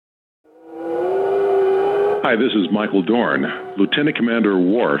Hi, this is Michael Dorn, Lieutenant Commander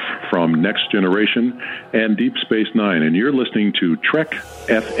Worf from Next Generation and Deep Space Nine, and you're listening to Trek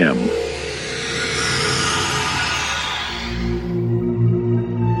FM.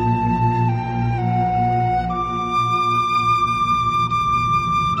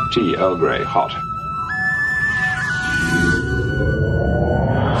 Tea Earl Grey, hot.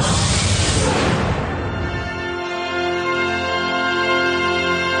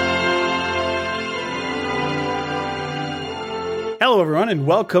 Hello, everyone, and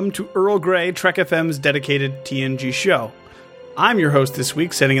welcome to Earl Grey, Trek FM's dedicated TNG show. I'm your host this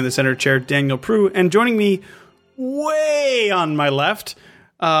week, sitting in the center chair, Daniel Prue, and joining me way on my left,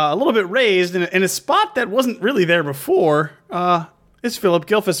 a little bit raised in a spot that wasn't really there before, is Philip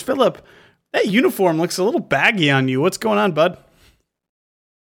Gilfus. Philip, that uniform looks a little baggy on you. What's going on, bud?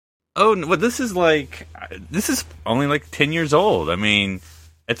 Oh, well, this is only like 10 years old. I mean,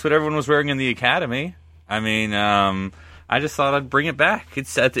 it's what everyone was wearing in the academy. I mean, I just thought I'd bring it back.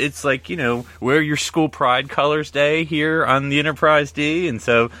 It's like, you know, wear your school pride colors day here on the Enterprise D. And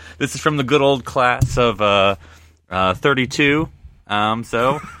so this is from the good old class of 32.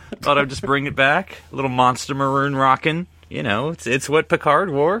 So thought I'd just bring it back. A little monster maroon rocking. You know, it's what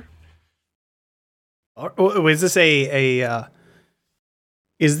Picard wore. Is this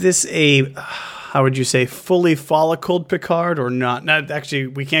a how would you say, fully follicled Picard or not? Not actually,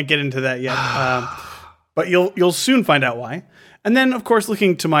 we can't get into that yet. But you'll soon find out why. And then, of course,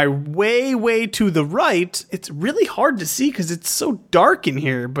 looking to my way to the right, it's really hard to see because it's so dark in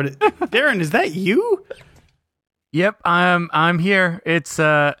here. But Darren, is that you? Yep, I'm here. It's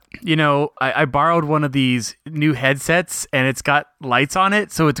I borrowed one of these new headsets and it's got lights on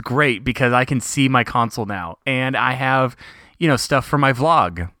it, so it's great because I can see my console now, and I have stuff for my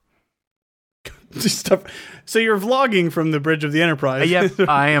vlog. Stuff. So you're vlogging from the bridge of the Enterprise. Yep,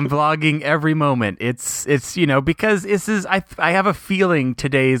 I am vlogging every moment. It's because this is I have a feeling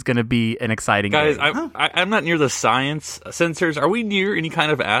today is going to be an exciting day. Guys, I'm not near the science sensors. Are we near any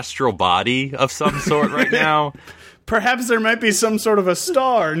kind of astral body of some sort right now? Perhaps there might be some sort of a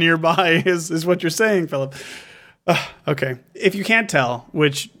star nearby, is what you're saying, Philip. Okay. If you can't tell,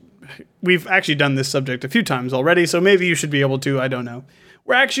 which we've actually done this subject a few times already, so maybe you should be able to, I don't know.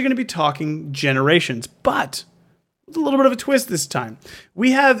 We're actually going to be talking Generations, but with a little bit of a twist this time.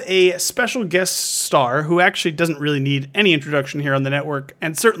 We have a special guest star who actually doesn't really need any introduction here on the network,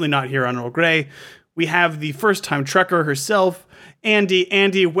 and certainly not here on Earl Grey. We have the first-time Trekker herself, Andy.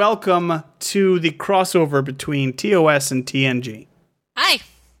 Andy, welcome to the crossover between TOS and TNG. Hi.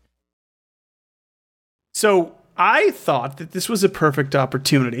 So I thought that this was a perfect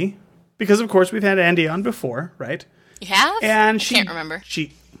opportunity because, of course, we've had Andy on before, right? You have? And I can't remember.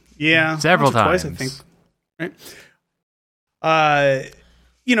 Yeah, several times, twice, I think. Right?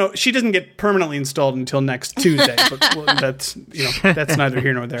 She doesn't get permanently installed until next Tuesday, but that's neither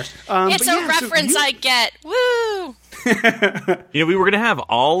here nor there. It's a reference I get. Woo! We were going to have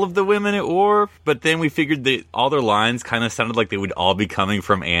all of the women at Worf, but then we figured that all their lines kind of sounded like they would all be coming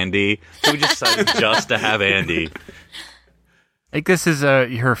from Andy, so we just decided just to have Andy. I think this is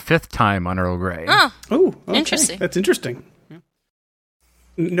her fifth time on Earl Grey. Oh, okay. Interesting. That's interesting. Yeah.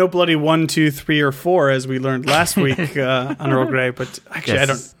 No bloody 1, 2, 3, or 4 as we learned last week on Earl Grey, but actually,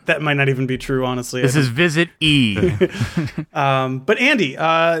 yes. That might not even be true, honestly. This is Visit E. But Andy,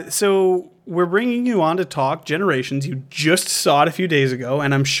 so we're bringing you on to talk Generations. You just saw it a few days ago,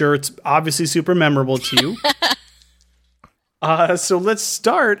 and I'm sure it's obviously super memorable to you. So let's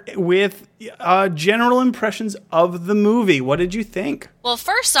start with general impressions of the movie. What did you think? Well,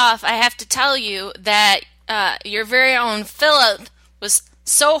 first off, I have to tell you that your very own Philip was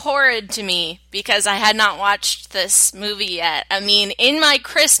so horrid to me because I had not watched this movie yet. I mean, in my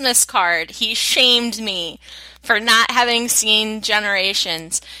Christmas card, he shamed me for not having seen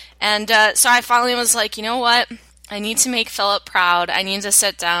Generations. And so I finally was like, you know what? I need to make Philip proud. I need to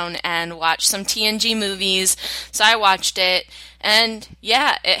sit down and watch some TNG movies. So I watched it, and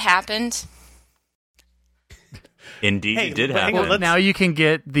yeah, it happened. Indeed, it did happen. Well, now you can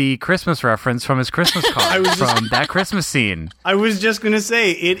get the Christmas reference from his Christmas card from that Christmas scene. I was just going to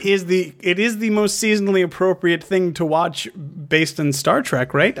say, it is the most seasonally appropriate thing to watch based on Star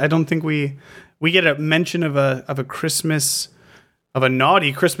Trek, right? I don't think we get a mention of a Christmas... of a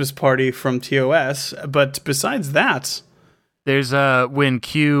naughty Christmas party from TOS, but besides that... There's when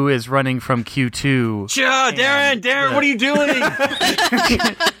Q is running from Q2. Darren, what are you doing?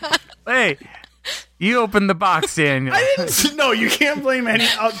 Hey, you opened the box, Daniel. I didn't... No, you can't blame any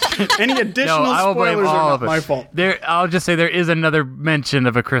additional spoilers are not my fault. I'll just say there is another mention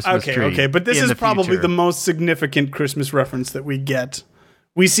of a Christmas tree. Okay, but this is probably future. the most significant Christmas reference that we get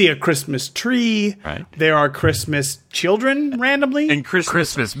We see a Christmas tree. Right. There are Christmas children randomly. And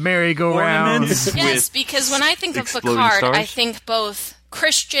Christmas merry-go-rounds. ornaments. Yes, with because when I think of exploding Picard, stars? I think both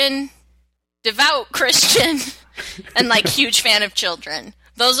Christian, devout Christian, and like huge fan of children.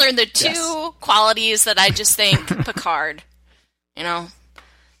 Those are the two qualities that I just think Picard. You know,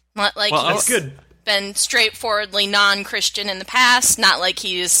 not like Well, he's good. been straightforwardly non-Christian in the past. Not like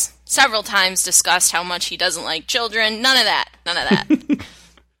he's several times discussed how much he doesn't like children. None of that. None of that.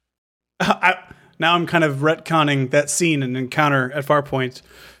 Now I'm kind of retconning that scene in Encounter at Farpoint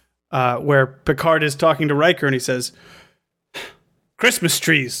where Picard is talking to Riker and he says, "Christmas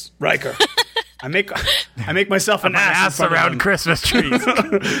trees, Riker. I make myself an ass in front of around them." Christmas trees.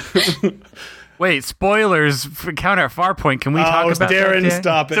 Wait, spoilers for Encounter at Farpoint. Can we talk about Darren, that? Dan?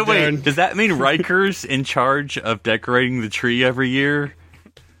 stop it, So Darren. wait, does that mean Riker's in charge of decorating the tree every year?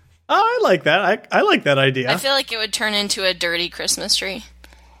 Oh, I like that. I like that idea. I feel like it would turn into a dirty Christmas tree.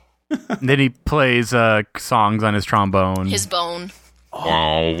 Then he plays songs on his trombone. His bone.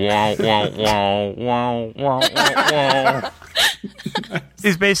 Wow, wow, wow, wow, wow, wow, wow.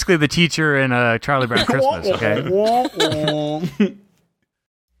 He's basically the teacher in Charlie Brown Christmas, okay?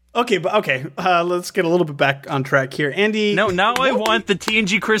 Okay, let's get a little bit back on track here. Andy. No, now I want the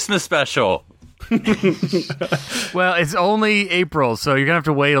TNG Christmas special. Well, it's only April, so you're going to have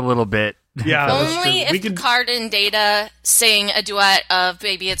to wait a little bit. Yeah, that's Only true. if Picard and Data sing a duet of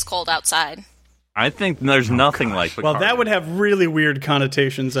Baby It's Cold Outside. I think there's nothing like Picard. Well, that would have really weird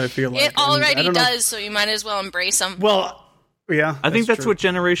connotations, I feel like. It And I already don't know- does, so you might as well embrace them. Well, yeah. I think that's true. what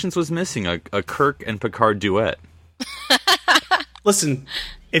Generations was missing, a Kirk and Picard duet. Listen,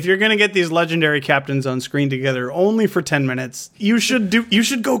 if you're going to get these legendary captains on screen together only for 10 minutes, you should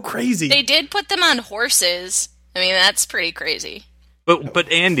go crazy. They did put them on horses. I mean, that's pretty crazy. But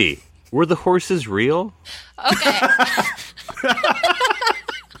Andy, were the horses real? Okay.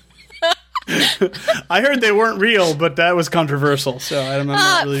 I heard they weren't real, but that was controversial, so I'm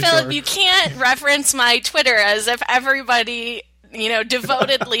not really Philip, sure. you can't reference my Twitter as if everybody,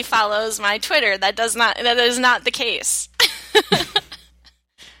 devotedly follows my Twitter. That is not the case.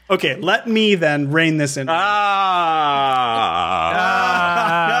 Okay, let me then rein this in. The Yeah,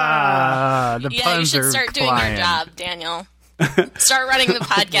 you puns should are start doing flying. your job, Daniel. Start running the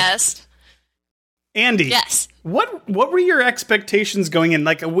podcast. Andy, Yes. what were your expectations going in?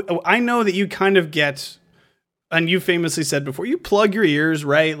 Like, I know that you kind of get, and you famously said before, you plug your ears,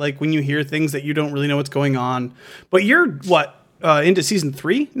 right? Like when you hear things that you don't really know what's going on. But you're into season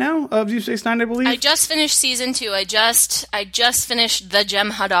 3 now of Deep Space Nine, I believe. I just finished season 2. I just finished the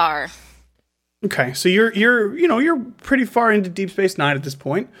Jem'Hadar. Okay, so you're pretty far into Deep Space Nine at this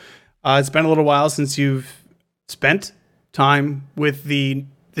point. It's been a little while since you've spent time with the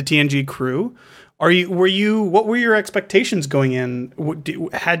TNG crew. What were your expectations going in?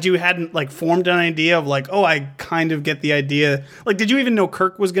 Hadn't like formed an idea of like, oh, I kind of get the idea. Like, did you even know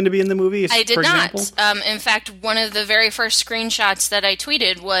Kirk was going to be in the movie? I did for not. example? In fact, one of the very first screenshots that I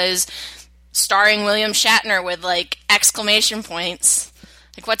tweeted was starring William Shatner with like exclamation points.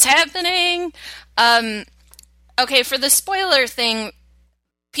 Like, what's happening? Okay, for the spoiler thing,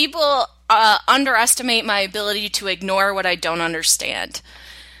 people underestimate my ability to ignore what I don't understand.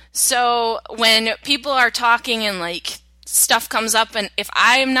 So when people are talking and like stuff comes up, and if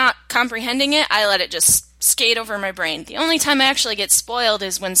I'm not comprehending it, I let it just skate over my brain. The only time I actually get spoiled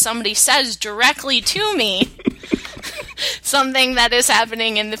is when somebody says directly to me something that is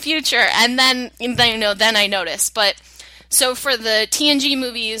happening in the future, and then I notice. But so for the TNG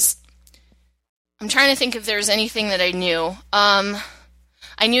movies, I'm trying to think if there's anything that I knew.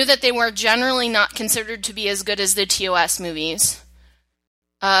 I knew that they were generally not considered to be as good as the TOS movies.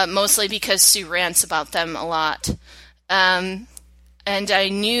 Mostly because Sue rants about them a lot. And I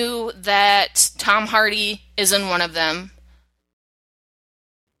knew that Tom Hardy is in one of them.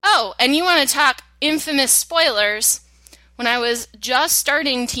 Oh, and you want to talk infamous spoilers? When I was just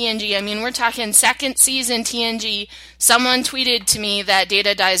starting TNG, I mean, we're talking second season TNG, someone tweeted to me that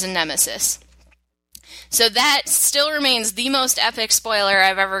Data dies in Nemesis. So that still remains the most epic spoiler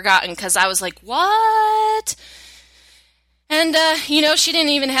I've ever gotten, because I was like, what? And, she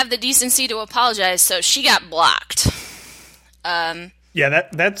didn't even have the decency to apologize, so she got blocked. Yeah,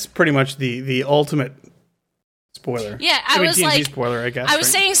 that's pretty much the ultimate spoiler. Yeah, I was TNG like, spoiler, I guess. I was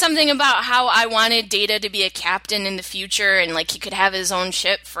right? saying something about how I wanted Data to be a captain in the future, and like he could have his own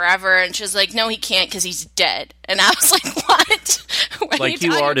ship forever. And she was like, "No, he can't because he's dead." And I was like, "What?" What Like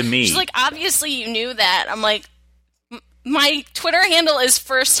you are to me. She's like, "Obviously, you knew that." I'm like, my Twitter handle is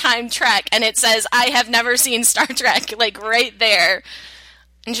First Time Trek, and it says I have never seen Star Trek, like right there.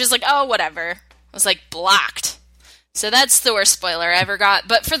 And she's like, "Oh, whatever." I was like, blocked. So that's the worst spoiler I ever got.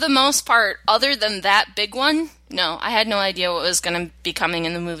 But for the most part, other than that big one, no, I had no idea what was going to be coming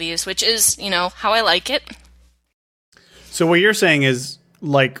in the movies, which is, how I like it. So what you're saying is,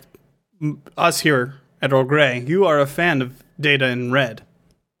 like us here at Earl Grey, you are a fan of Data in Red.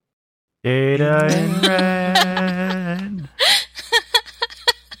 Data in Red.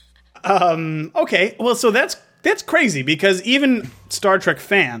 Okay, well, so that's crazy, because even Star Trek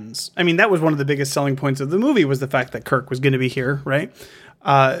fans, I mean, that was one of the biggest selling points of the movie, was the fact that Kirk was going to be here, right?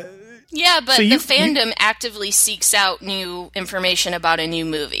 Yeah, but the fandom actively seeks out new information about a new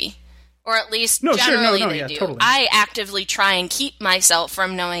movie. Or at least generally they do. Totally. I actively try and keep myself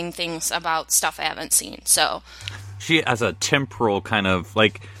from knowing things about stuff I haven't seen, so... She has a temporal kind of,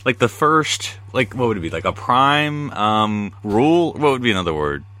 like the first, what would it be? Like a prime rule? What would be another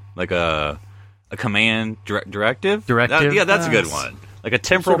word? Like a command directive? Directive? Yeah, that's a good one. Like a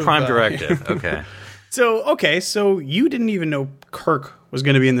temporal prime directive. Okay. So you didn't even know Kirk was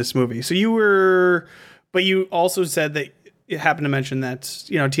going to be in this movie. So but you also said that you happened to mention that,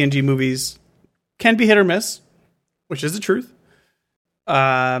 TNG movies can be hit or miss, which is the truth.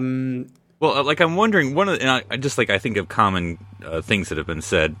 Well, I'm wondering, I think of common things that have been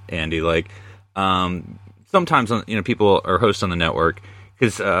said, Andy, sometimes, people are hosts on the network,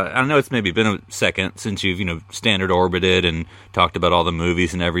 because I know it's maybe been a second since you've, standard orbited and talked about all the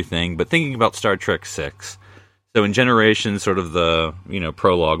movies and everything, but thinking about Star Trek 6, so in Generations, sort of the,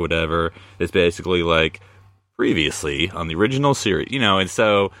 prologue, whatever, is basically previously on the original series, and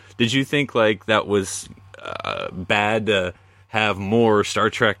so did you think, that was bad to have more Star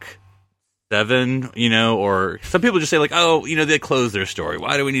Trek 7, or some people just say they closed their story.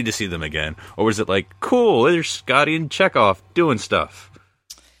 Why do we need to see them again? Or was it cool, there's Scotty and Chekhov doing stuff?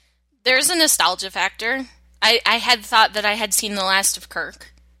 There's a nostalgia factor. I had thought that I had seen the last of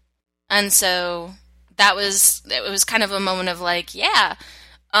Kirk. And so it was kind of a moment of I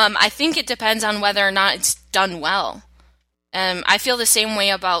think it depends on whether or not it's done well. I feel the same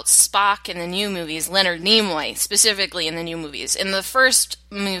way about Spock in the new movies, Leonard Nimoy, specifically in the new movies. In the first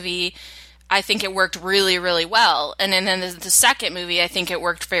movie, I think it worked really, really well. And then in the second movie, I think it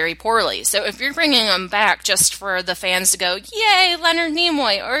worked very poorly. So if you're bringing them back just for the fans to go, yay, Leonard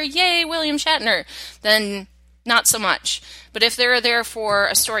Nimoy, or yay, William Shatner, then not so much. But if they're there for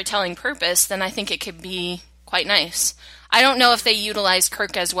a storytelling purpose, then I think it could be quite nice. I don't know if they utilized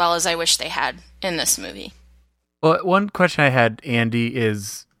Kirk as well as I wish they had in this movie. Well, one question I had, Andy,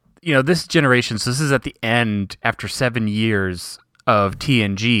 is, this generation, so this is at the end after 7 years of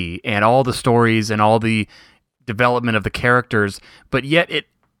TNG and all the stories and all the development of the characters, but yet it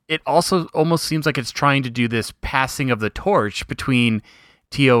also almost seems like it's trying to do this passing of the torch between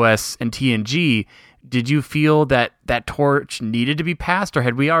TOS and TNG. Did you feel that torch needed to be passed, or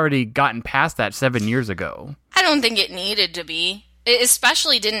had we already gotten past that 7 years ago? I don't think it needed to be. It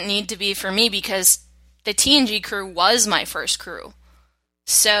especially didn't need to be for me because the TNG crew was my first crew.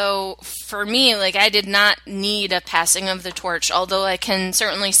 So for me, I did not need a passing of the torch, although I can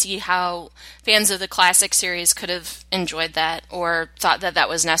certainly see how fans of the classic series could have enjoyed that or thought that that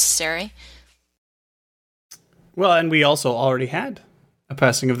was necessary. Well, and we also already had a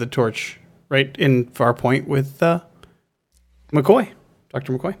passing of the torch, right, in Farpoint with McCoy,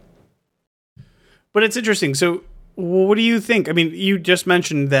 Dr. McCoy. But it's interesting. So what do you think? I mean, you just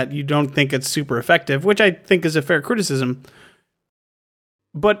mentioned that you don't think it's super effective, which I think is a fair criticism.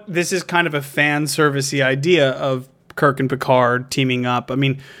 But this is kind of a fan servicey idea of Kirk and Picard teaming up. I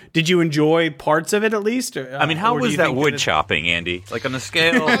mean, did you enjoy parts of it at least? How was that wood chopping, Andy? On a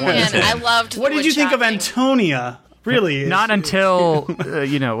scale of 1 to 10. I loved What did you think of Antonia? Really? Not until,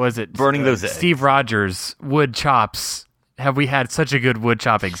 was it burning those eggs. Steve Rogers wood chops have we had such a good wood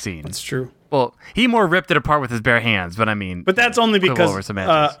chopping scene. That's true. Well, he more ripped it apart with his bare hands, but I mean... But that's only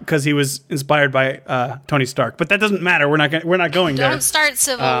because he was inspired by Tony Stark. But that doesn't matter. We're not going there. Don't start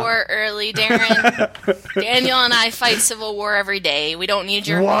Civil War early, Darren. Daniel and I fight Civil War every day. We don't need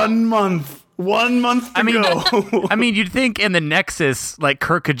your 1 month. 1 month to go. I mean, you'd think in the Nexus,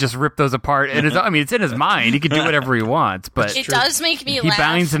 Kirk could just rip those apart. It's in his mind. He could do whatever he wants. But it does make me he laugh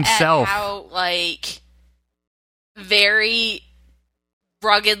binds himself. At how, very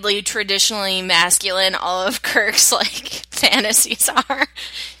ruggedly, traditionally masculine all of Kirk's, fantasies are.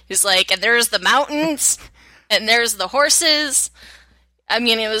 He's and there's the mountains, and there's the horses. I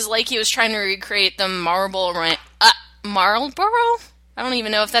mean, it was like he was trying to recreate the Marlboro? I don't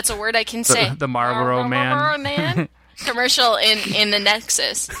even know if that's a word I can say. The Marlboro Man. Commercial in the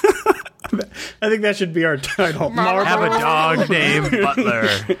Nexus. I think that should be our title. Marlboro. Have a dog named Butler.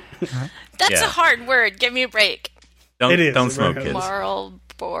 That's a hard word. Give me a break. Don't smoke, kids.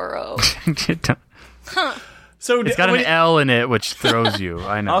 Marlboro. So It's got an L in it, which throws you.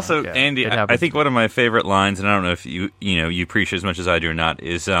 I know. Also, Yeah, Andy, I think one of my favorite lines, and I don't know if you appreciate as much as I do or not,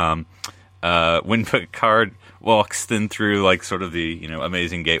 is when Picard walks then through like sort of the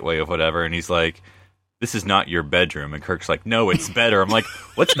amazing gateway of whatever, and he's like, "This is not your bedroom," and Kirk's like, "No, it's better." I'm like,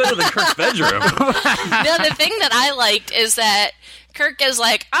 "What's better than Kirk's bedroom?" No, the thing that I liked is that Kirk is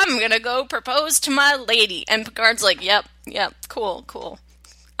like, "I'm gonna go propose to my lady," and Picard's like, "Yep, cool.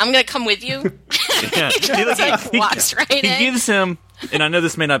 I'm gonna come with you." Yeah. He walks right in. He gives him, and I know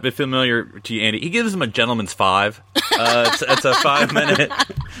this may not be familiar to you, Andy. He gives him a gentleman's 5. It's a 5-minute.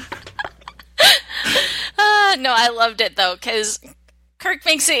 No, I loved it though, because Kirk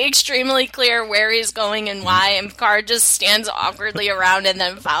makes it extremely clear where he's going and why, and Picard just stands awkwardly around and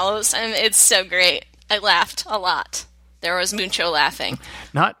then follows him. It's so great. I laughed a lot. There was mucho laughing.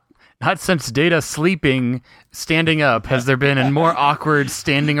 Not since Data sleeping, standing up, has there been a more awkward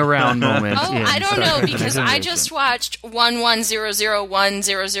standing around moment. Oh, I don't know, because I just watched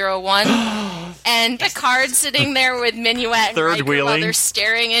 11001001, and Picard's sitting there with Minuet and Third Riker wheeling. while they're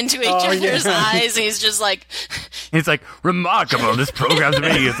staring into each other's eyes, and he's just like... It's like, remarkable, this program's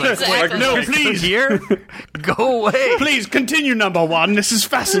amazing. It's like, Exactly. No, please. Here? Go away. Please continue, number one. This is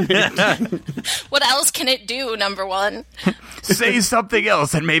fascinating. What else can it do, number one? Say something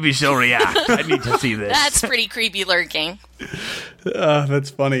else and maybe she'll react. I need to see this. That's pretty creepy lurking. That's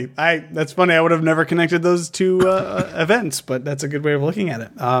funny. That's funny. I would have never connected those two events, but that's a good way of looking at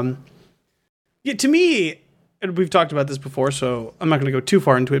it. Yeah, to me, and we've talked about this before, so I'm not going to go too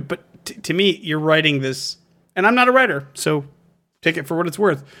far into it. But to me, you're writing this, and I'm not a writer, so take it for what it's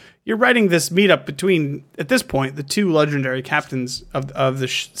worth. You're writing this meetup between, at this point, the two legendary captains of the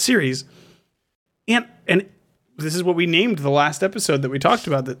series, and this is what we named the last episode that we talked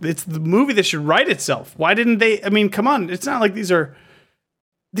about. That it's the movie that should write itself. Why didn't they? I mean, come on. It's not like these are.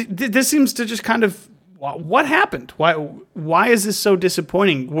 This seems to just kind of. What happened? Why is this so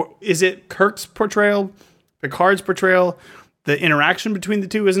disappointing? Is it Kirk's portrayal, Picard's portrayal? The interaction between the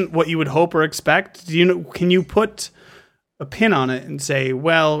two isn't what you would hope or expect. Can you put a pin on it and say,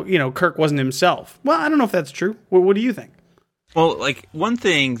 well, Kirk wasn't himself? Well, I don't know if that's true. What do you think? Well, like one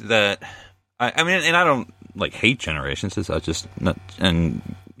thing that I mean, and I don't like hate Generations. It's just not, and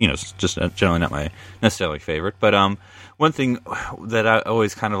it's just generally not my necessarily favorite. But one thing that I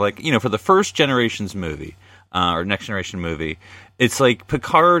always kind of like, for the first Generations movie or Next Generation movie, it's like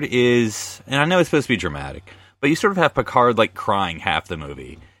Picard is, and I know it's supposed to be dramatic, but you sort of have Picard like crying half the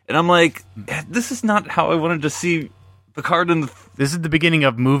movie, and I'm like, this is not how I wanted to see Picard in the. This is the beginning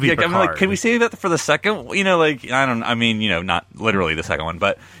of movie Picard. I'm like, can we save that for the second? Not literally the second one,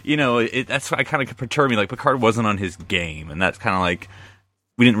 but that's why kind of perturbed me. Like Picard wasn't on his game, and that's kind of like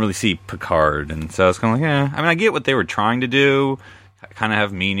we didn't really see Picard, and so I was kind of like, yeah. I mean, I get what they were trying to do, kind of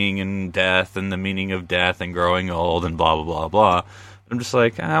have meaning and death, and the meaning of death and growing old, and blah blah blah blah. But I'm just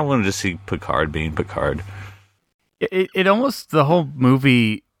like, I wanted to see Picard being Picard. It almost the whole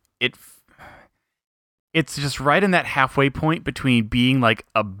movie it's just right in that halfway point between being like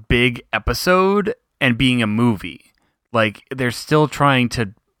a big episode and being a movie. Like they're still trying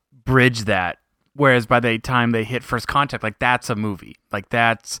to bridge that. Whereas by the time they hit First Contact, like that's a movie. Like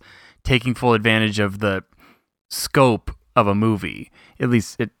that's taking full advantage of the scope of a movie. At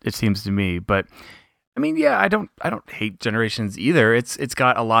least it seems to me. But I mean, yeah, I don't hate Generations either. It's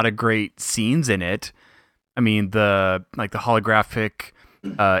got a lot of great scenes in it. I mean, the holographic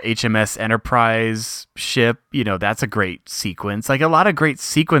HMS Enterprise ship, that's a great sequence. Like a lot of great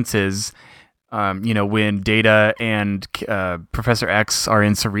sequences, when Data and Professor X are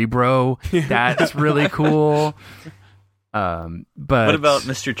in Cerebro, that's really cool. But what about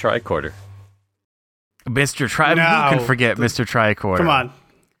Mr. Tricorder? Mr. Who can forget Mr. Tricorder? Come on.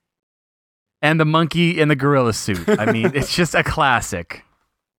 And the monkey in the gorilla suit. I mean, it's just a classic.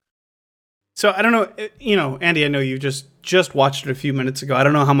 So I don't know, Andy, I know you just watched it a few minutes ago. I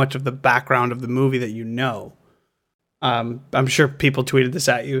don't know how much of the background of the movie that you know. I'm sure people tweeted this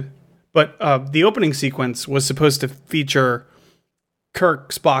at you. But the opening sequence was supposed to feature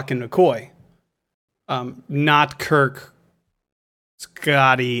Kirk, Spock, and McCoy. Not Kirk,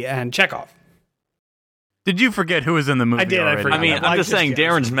 Scotty, and Chekhov. Did you forget who was in the movie? I did. Already? I forgot. I mean, I'm just saying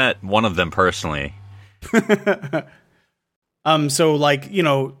Darren's met one of them personally.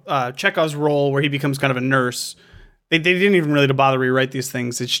 So Chekhov's role where he becomes kind of a nurse, they didn't even really bother to rewrite these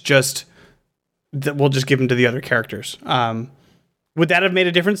things. It's just that we'll just give them to the other characters. Would that have made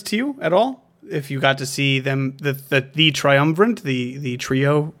a difference to you at all if you got to see them, the triumvirate, the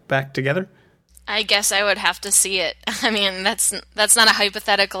trio back together? I guess I would have to see it. I mean, that's not a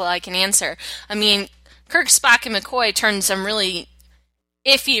hypothetical I can answer. I mean, Kirk, Spock, and McCoy turned some really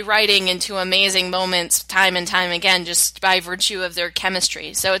iffy writing into amazing moments time and time again just by virtue of their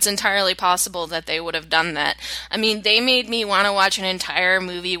chemistry. So it's entirely possible that they would have done that. I mean, they made me want to watch an entire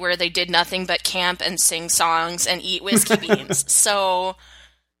movie where they did nothing but camp and sing songs and eat whiskey beans. So,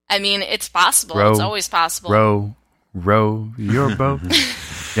 I mean, it's possible. It's always possible. Row your boat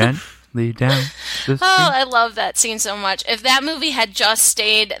gently down the stream. Oh, I love that scene so much. If that movie had just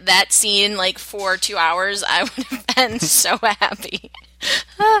stayed that scene like for 2 hours, I would have been so happy.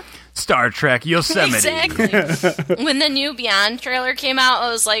 Star Trek Yosemite. Exactly. When the new Beyond trailer came out, I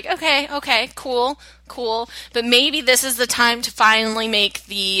was like, okay, cool. But maybe this is the time to finally make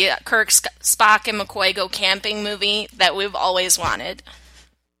the Kirk, Spock, and McCoy go camping movie that we've always wanted.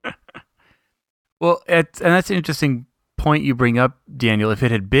 Well, and that's an interesting point you bring up, Daniel. If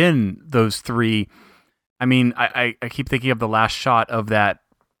it had been those three, I mean, I keep thinking of the last shot of that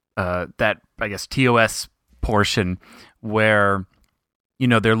I guess TOS portion where, you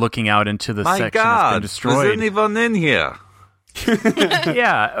know, they're looking out into the section that's been destroyed. There's anyone in here?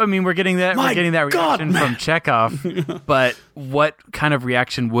 Yeah, I mean, we're getting that reaction from Chekhov, but what kind of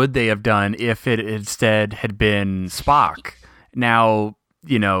reaction would they have done if it instead had been Spock? Now,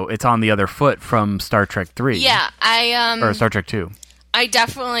 you know, it's on the other foot from Star Trek 3. Yeah, or Star Trek 2. I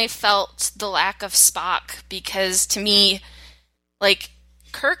definitely felt the lack of Spock because to me, like,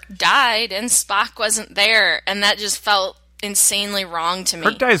 Kirk died and Spock wasn't there, and that just felt insanely wrong to me.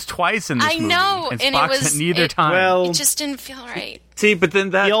 Kirk dies twice in this movie. I know, and Spock's it was neither time. Well, it just didn't feel right. See, but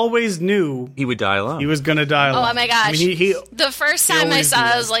then he always knew he would die alone. He was going to die alone. Oh my gosh! I mean, the first time I saw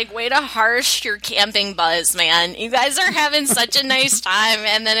it, I was like, "Way to harsh your camping buzz, man! You guys are having such a nice time,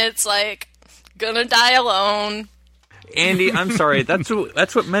 and then it's like, gonna die alone." Andy, I'm sorry. That's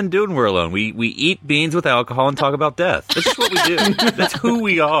what men do when we're alone. We eat beans with alcohol and talk about death. This is what we do. That's who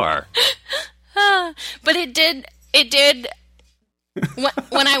we are. But it did.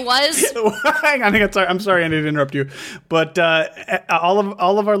 When I was hang on, I'm sorry, Andy, to interrupt you, but all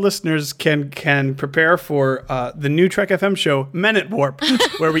of our listeners can prepare for the new Trek FM show, Men at Warp,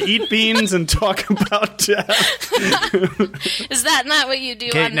 where we eat beans and talk about death. Is that not what you do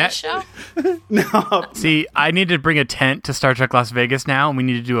on this show? No. See, I need to bring a tent to Star Trek Las Vegas now, and we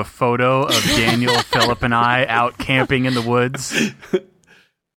need to do a photo of Daniel, Philip, and I out camping in the woods.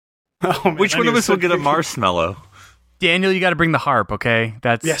 Oh, man, which one of us will get a marshmallow? Daniel, you got to bring the harp, okay?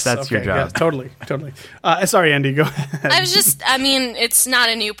 That's your job. Yeah, totally. Sorry, Andy, go ahead. I mean, it's not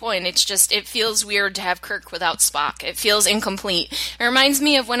a new point. It's just, it feels weird to have Kirk without Spock. It feels incomplete. It reminds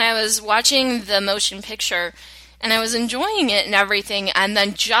me of when I was watching the motion picture, and I was enjoying it and everything, and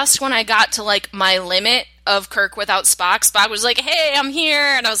then just when I got to, like, my limit of Kirk without Spock was like, hey, I'm here,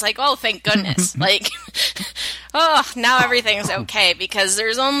 and I was like, oh, thank goodness. Like, oh, now everything's okay, because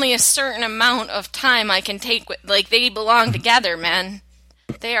there's only a certain amount of time I can take. Like, they belong together, man.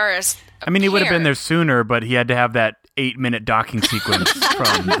 They are I mean, he would have been there sooner, but he had to have that 8-minute docking sequence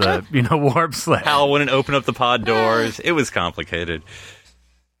from the, warp sled. Hal wouldn't open up the pod doors. It was complicated.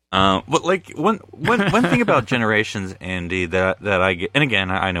 But like one thing about Generations, Andy, that I get, and again,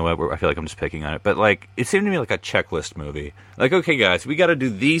 I know I feel like I'm just picking on it, but like it seemed to me like a checklist movie. Like, okay, guys, we got to do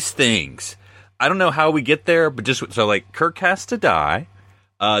these things. I don't know how we get there, but just so like Kirk has to die,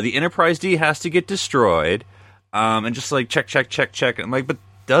 the Enterprise D has to get destroyed, and just like check. And I'm like, but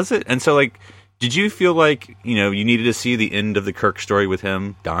does it? And so like, did you feel like you needed to see the end of the Kirk story with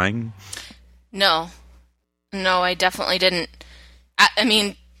him dying? No, I definitely didn't. I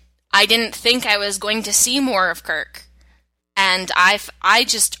mean, I didn't think I was going to see more of Kirk. And I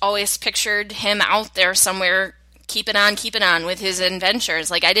just always pictured him out there somewhere keeping on with his adventures.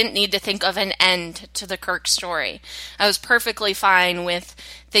 Like, I didn't need to think of an end to the Kirk story. I was perfectly fine with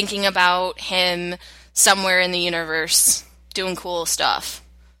thinking about him somewhere in the universe doing cool stuff.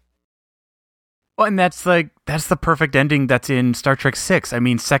 Well, and that's the perfect ending that's in Star Trek 6. I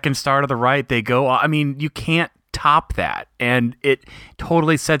mean, second star to the right, they go, I mean, you can't top that, and it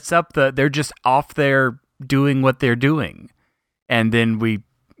totally sets up they're just off there doing what they're doing, and then we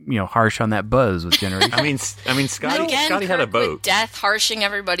harsh on that buzz with Generation. I mean, Scotty had a boat. With death harshing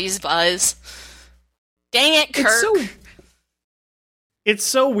everybody's buzz. Dang it, Kirk! It's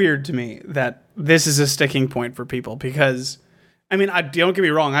so weird to me that this is a sticking point for people, because I mean, don't get me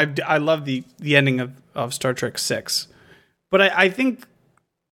wrong, I love the ending of Star Trek 6, but I think,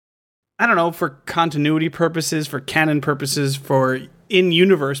 I don't know, for continuity purposes, for canon purposes, for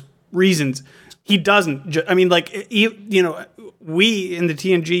in-universe reasons, he doesn't. I mean, like, we in the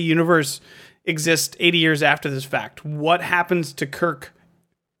TNG universe exist 80 years after this fact. What happens to Kirk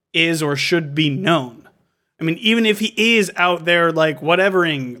is or should be known. I mean, even if he is out there, like,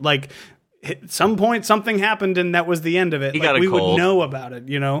 whatevering, like, at some point something happened and that was the end of it. He got a we cold. would know about it,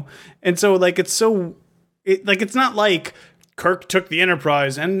 And so it's not like Kirk took the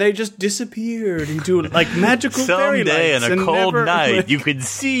Enterprise and they just disappeared into magical fairy Someday lights. on a and cold never, night, you could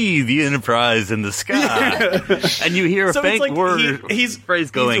see the Enterprise in the sky, and you hear a So it's faint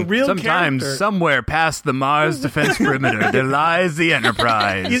phrase going. He's a real Sometimes, character. somewhere past the Mars defense perimeter, there lies the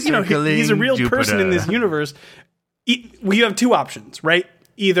Enterprise. He's a real Jupiter. person in this universe. We have two options, right?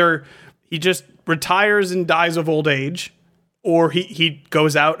 Either he just retires and dies of old age, or he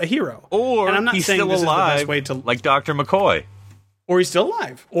goes out a hero. Or and I'm not he's saying still this alive, is the best way to, like Dr. McCoy. Or he's still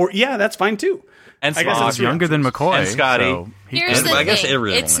alive. Or that's fine too. And I guess Spock. it's Younger than McCoy. And Scotty. So Here's the I thing. guess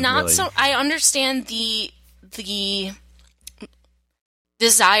everyone, It's not really. so. I understand the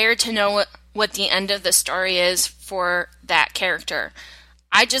desire to know what the end of the story is for that character.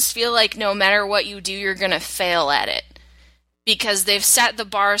 I just feel like no matter what you do, you're gonna fail at it because they've set the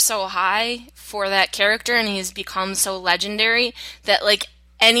bar so high for that character, and he's become so legendary that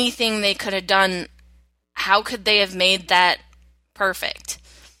anything they could have done, how could they have made that perfect?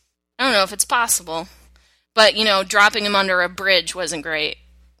 I don't know if it's possible. But, dropping him under a bridge wasn't great.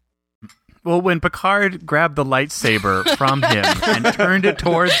 Well, when Picard grabbed the lightsaber from him and turned it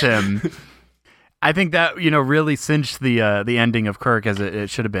towards him, I think that really cinched the ending of Kirk as it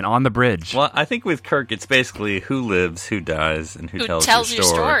should have been on the bridge. Well, I think with Kirk, it's basically who lives, who dies, and who tells your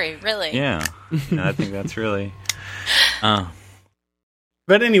story. Really? Yeah, and I think that's really.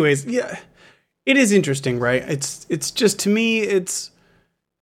 But anyways, yeah, it is interesting, right? It's just, to me,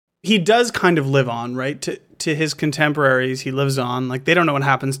 he does kind of live on, right? To his contemporaries, he lives on. They don't know what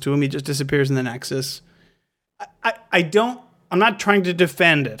happens to him. He just disappears in the Nexus. I'm not trying to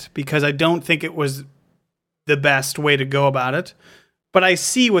defend it because I don't think it was the best way to go about it, but I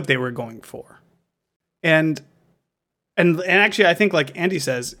see what they were going for. And actually, I think like Andy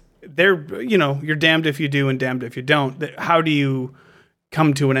says, you're damned if you do and damned if you don't. How do you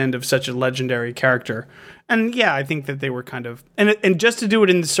come to an end of such a legendary character? And yeah, I think that they were kind of, and just to do it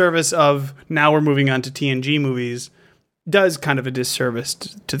in the service of now we're moving on to TNG movies does kind of a disservice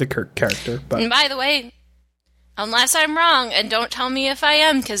to the Kirk character. But and by the way, unless I'm wrong, and don't tell me if I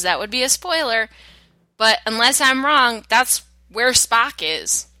am, because that would be a spoiler, but unless I'm wrong, that's where Spock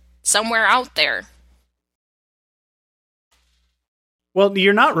is. Somewhere out there. Well,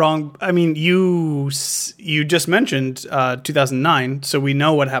 you're not wrong. I mean, you just mentioned 2009, so we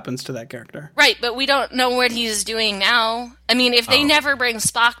know what happens to that character. Right, but we don't know what he's doing now. I mean, if they never bring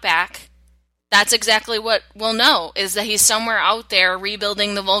Spock back, that's exactly what we'll know, is that he's somewhere out there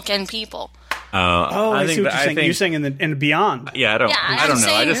rebuilding the Vulcan people. I see what you're saying. You're saying in Beyond. Yeah, I don't know.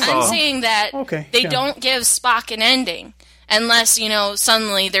 I'm saying that they yeah. don't give Spock an ending unless,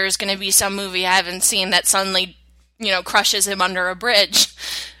 suddenly there's going to be some movie I haven't seen that suddenly, crushes him under a bridge.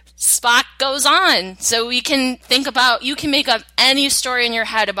 Spock goes on. So you can make up any story in your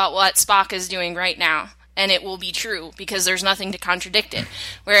head about what Spock is doing right now, and it will be true because there's nothing to contradict it.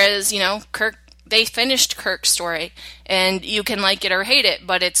 Whereas, Kirk, they finished Kirk's story, and you can like it or hate it,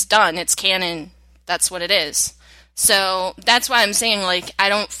 but it's done. It's canon. That's what it is. So that's why I'm saying, I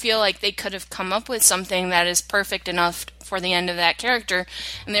don't feel like they could have come up with something that is perfect enough for the end of that character,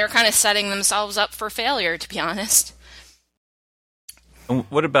 and they were kind of setting themselves up for failure, to be honest.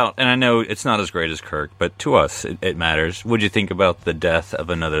 What about, and I know it's not as great as Kirk, but to us it matters. What'd you think about the death of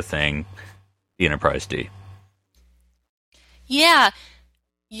another thing, the Enterprise D? Yeah.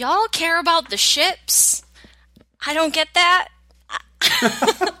 Y'all care about the ships? I don't get that.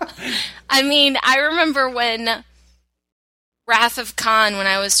 I mean, I remember when Wrath of Khan, when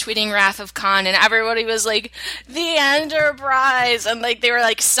I was tweeting Wrath of Khan, and everybody was like, the Enterprise, and they were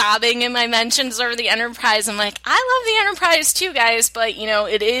sobbing in my mentions over the Enterprise. I'm like, I love the Enterprise too, guys, but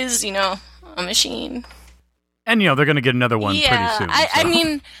it is, a machine. And they're going to get another one pretty soon. I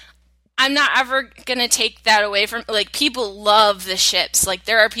mean, I'm not ever gonna take that away from, people love the ships.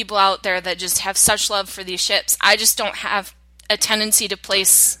 There are people out there that just have such love for these ships. I just don't have a tendency to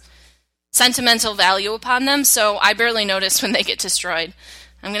place sentimental value upon them, so I barely notice when they get destroyed.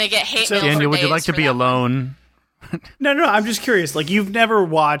 I'm gonna get hate mail. Daniel, for would you days like to for be that alone? No, I'm just curious. You've never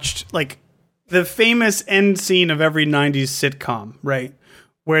watched the famous end scene of every 90s sitcom, right?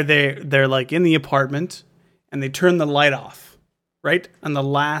 Where they're in the apartment and they turn the light off, right? On the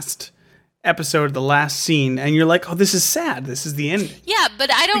last episode, the last scene, and you're like, oh, this is sad. This is the ending. Yeah,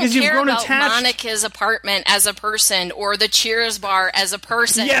 but I don't Because you've care grown about attached. Monica's apartment as a person or the Cheers bar as a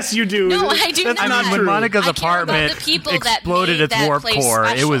person. Yes, you do. No, I do That's not. not When true. Monica's I care about apartment the people that exploded made its that warp place core,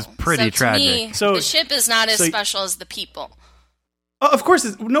 it was special. pretty So to tragic. me, So- the ship is not as so- special as the people. Of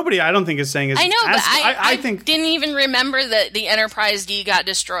course, nobody I don't think is saying is. I know, but I think didn't even remember that the Enterprise D got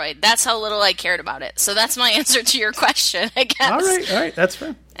destroyed. That's how little I cared about it. So that's my answer to your question, I guess. All right, that's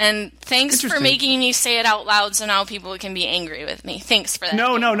fair. And thanks for making me say it out loud so now people can be angry with me. Thanks for that.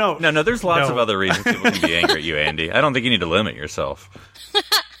 No. There's lots of other reasons people can be angry at you, Andy. I don't think you need to limit yourself.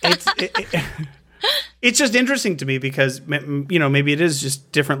 It's just interesting to me because, maybe it is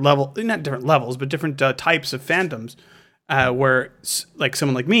just not different levels, but different types of fandoms. Where, like,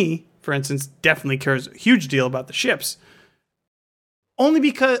 someone like me, for instance, definitely cares a huge deal about the ships. Only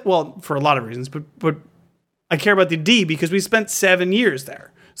because, well, for a lot of reasons, but I care about the D because we spent 7 years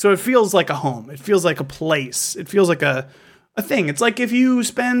there. So it feels like a home. It feels like a place. It feels like a thing. It's like if you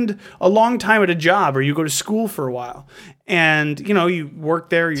spend a long time at a job or you go to school for a while and, you work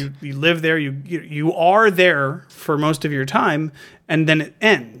there, you live there, you are there for most of your time, and then it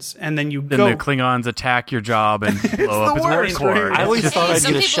ends, and then you then go. the Klingons attack your job and blow up its worst, workforce. right? I always thought I'd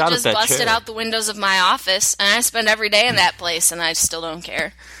some get a people shot at just that busted chair. out the windows of my office, and I spend every day in that place, and I still don't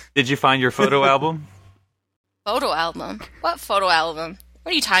care. Did you find your photo album? Photo album? What photo album?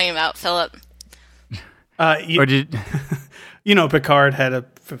 What are you talking about, Philip? Or did Picard had a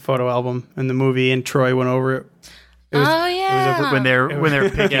photo album in the movie, and Troy went over it. when they're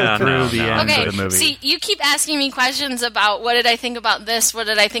picking through the end Okay, of the movie? see, you keep asking me questions about what did I think about this, what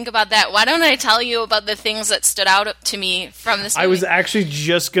did I think about that. Why don't I tell you about the things that stood out to me from this movie? I was actually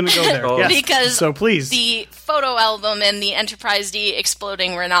just going to go there. Yes. Because so please. The photo album and the Enterprise D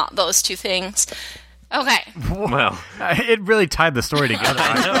exploding were not those two things. Okay. Well, It really tied the story together.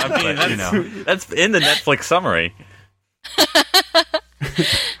 that's in the Netflix summary.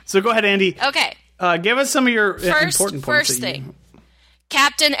 So go ahead, Andy. Okay. Give us some of your important points. First thing.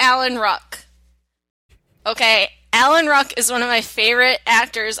 Captain Alan Ruck. Okay, Alan Ruck is one of my favorite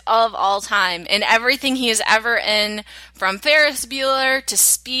actors of all time. In everything he is ever in, from Ferris Bueller to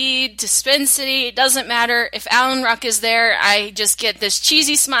Speed to Spin City, it doesn't matter. If Alan Ruck is there, I just get this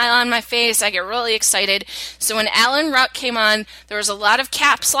cheesy smile on my face. I get really excited. So when Alan Ruck came on, there was a lot of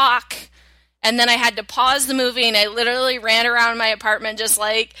caps lock. And then I had to pause the movie, and I literally ran around my apartment just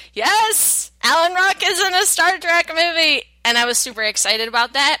like, yes, Alan Ruck is in a Star Trek movie. And I was super excited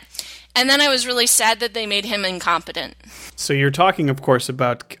about that. And then I was really sad that they made him incompetent. So you're talking, of course,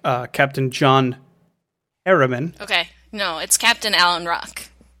 about Captain John Harriman. Okay. No, it's Captain Alan Ruck.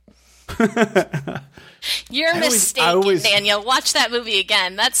 You're mistaken, Daniel. Watch that movie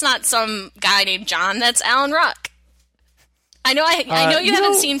again. That's not some guy named John. That's Alan Ruck. I know you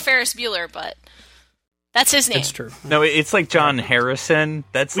haven't seen Ferris Bueller, but that's his name. It's true. No, it's like John Harrison.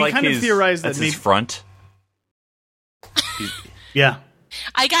 That's we like kind of theorized that's that his front. Yeah.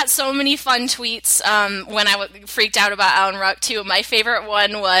 I got so many fun tweets when I freaked out about Alan Ruck, too. My favorite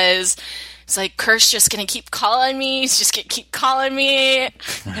one was, it's like, Kirk's just going to keep calling me. He's just going to keep calling me. I'm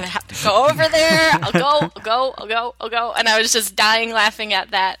going to have to go over there. I'll go. And I was just dying laughing at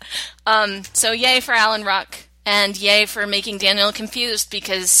that. So yay for Alan Ruck. And yay for making Daniel confused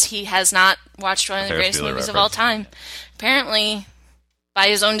because he has not watched one of the greatest movies of all time. Apparently, by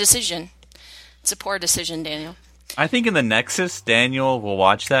his own decision. It's a poor decision, Daniel. I think in the Nexus, Daniel will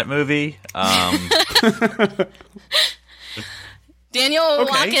watch that movie. Daniel will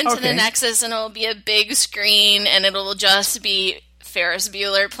walk into the Nexus and it'll be a big screen and it'll just be Ferris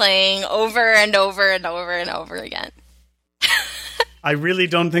Bueller playing over and over and over and over again. I really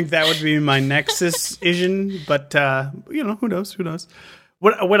don't think that would be my Nexus vision, but who knows?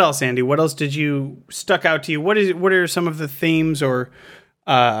 What else, Andy? What else did you stuck out to you? What are some of the themes or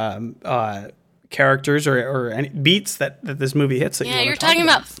characters or any beats that this movie hits? That you're talking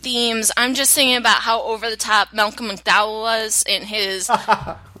about themes. I'm just thinking about how over the top Malcolm McDowell was in his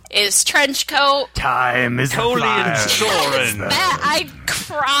trench coat. Time is totally insurance. I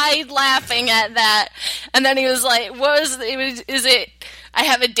cried laughing at that. And then he was like, is it I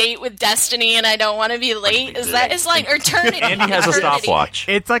have a date with destiny and I don't want to be late? Is that it's like eternity? And he has a stopwatch.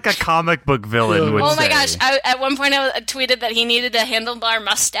 It's like a comic book villain would say. Oh my gosh. At one point I tweeted that he needed a handlebar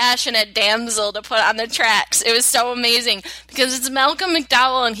mustache and a damsel to put on the tracks. It was so amazing because it's Malcolm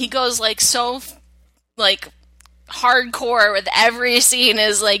McDowell and he goes so hardcore with every scene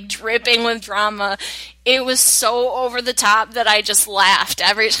is dripping with drama. It was so over the top that I just laughed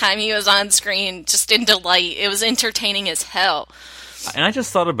every time he was on screen, just in delight. It was entertaining as hell. And I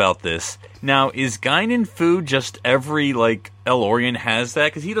just thought about this. Now, is Guinan Fu just every El-Orient has that?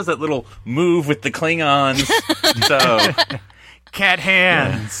 Because he does that little move with the Klingons. So cat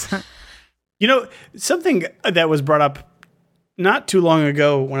hands. Something that was brought up not too long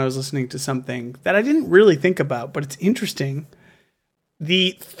ago when I was listening to something that I didn't really think about, but it's interesting.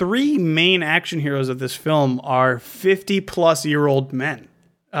 the three main action heroes of this film are 50-plus-year-old men.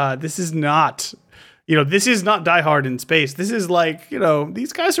 This is not, this is not Die Hard in space. This is like,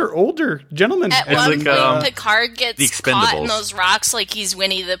 these guys are older gentlemen. At It's one like, point, Picard The gets caught in Expendables. those rocks like he's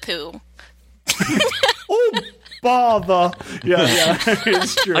Winnie the Pooh. Oh, bother. Yeah,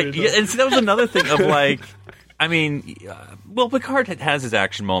 it's true. Like, yeah, and so that was another thing of like, I mean, Picard has his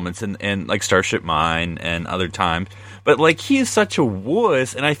action moments in like Starship Mine and other times, but like he is such a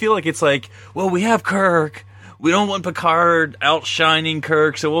wuss, and I feel like it's like, well, we have Kirk. We don't want Picard outshining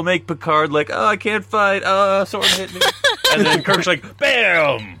Kirk, so we'll make Picard like, oh, I can't fight, sword hit me. And then Kirk's like,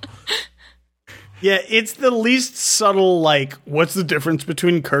 bam! Yeah, it's the least subtle, like, what's the difference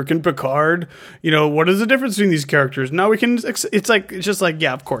between Kirk and Picard? What is the difference between these characters? Now we can, it's just like,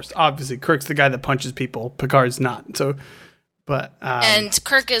 yeah, of course, obviously, Kirk's the guy that punches people, Picard's not, so, but... And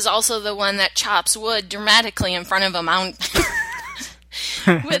Kirk is also the one that chops wood dramatically in front of a mountain.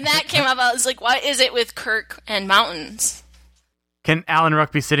 When that came up, I was like, what is it with Kirk and mountains? Can Alan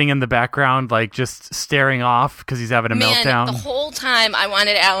Ruck be sitting in the background, like, just staring off because he's having a meltdown? The whole time I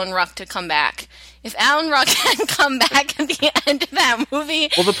wanted Alan Ruck to come back. If Alan Ruck had come back at the end of that movie,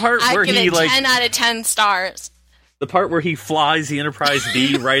 Well, the part where I'd give he, it like- 10 out of 10 stars. The part where he flies the Enterprise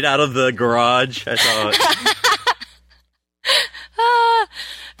D right out of the garage, I thought...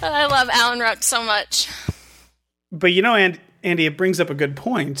 I love Alan Ruck so much. But Andy, it brings up a good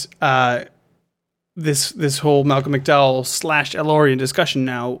point. This whole Malcolm McDowell / Elorian discussion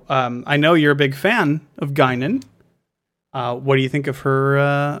now. I know you're a big fan of Guinan. What do you think of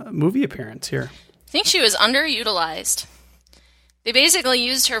her movie appearance here? I think she was underutilized. They basically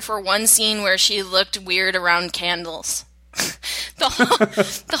used her for one scene where she looked weird around candles.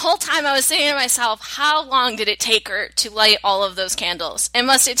 The whole time I was saying to myself, how long did it take her to light all of those candles? It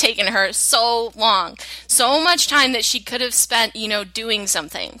must have taken her so long. So much time that she could have spent, doing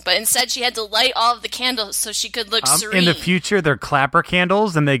something. But instead she had to light all of the candles so she could look serene. In the future, they're clapper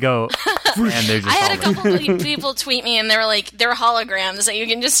candles, and they go, and they're just I had all a couple of people tweet me, and they were like, they're holograms that you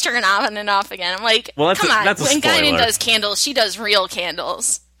can just turn on and off again. I'm like, Well, come on. that's a When Guinan spoiler. does candles, she does real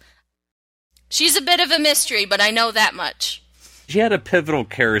candles. She's a bit of a mystery, but I know that much. She had a pivotal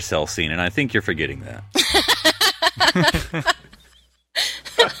carousel scene, and I think you're forgetting that.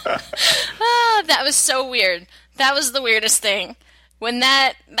 That was so weird. That was the weirdest thing. When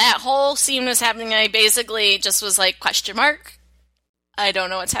that whole scene was happening, I basically just was like, question mark? I don't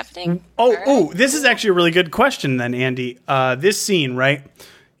know what's happening. Oh, this is actually a really good question then, Andy. This scene, right?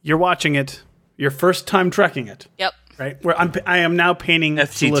 You're watching it, your first time trekking it, Yep. right? Where I am now painting the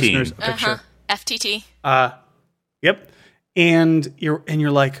FTT. listeners a picture. FTT. Yep. And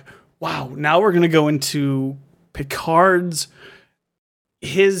you're like, wow, now we're going to go into Picard's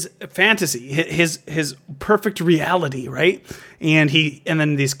his fantasy, his perfect reality, right? And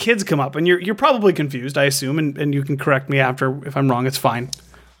then these kids come up, and you're probably confused, I assume, and you can correct me after if I'm wrong. It's fine.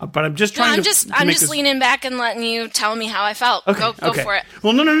 But I'm just trying I'm to. I'm make just this- leaning back and letting you tell me how I felt. Okay, Go for it.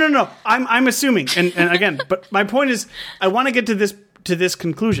 Well, no. I'm assuming, and again, but my point is, I want to get to this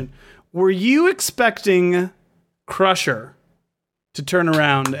conclusion. Were you expecting Crusher to turn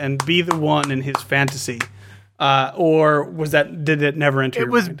around and be the one in his fantasy, or did it never enter? It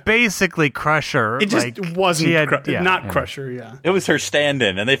your was mind? basically Crusher. It just like, wasn't she had- yeah. Crusher. Yeah. It was her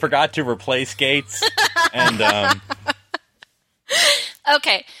stand-in, and they forgot to replace Gates. And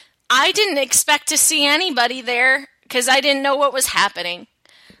Okay. I didn't expect to see anybody there because I didn't know what was happening.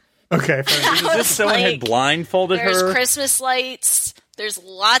 Okay. Fair enough. I was just someone had like, blindfolded There's her. Christmas lights. There's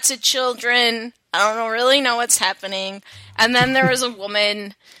lots of children. I don't really know what's happening. And then there was a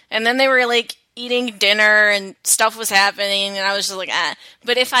woman. And then they were like eating dinner and stuff was happening. And I was just like, ah.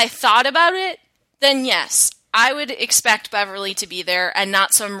 But if I thought about it, then yes, I would expect Beverly to be there and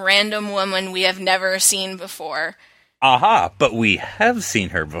not some random woman we have never seen before. Aha, but we have seen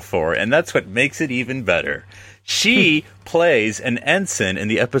her before, and that's what makes it even better. She plays an ensign in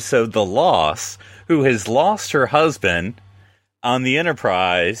the episode The Loss, who has lost her husband on the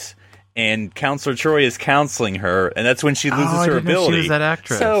Enterprise, and Counselor Troy is counseling her, and that's when she loses I her didn't know she ability. was that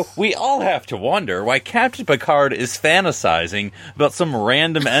actress. So we all have to wonder why Captain Picard is fantasizing about some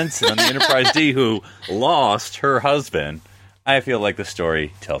random ensign on the Enterprise D who lost her husband. I feel like the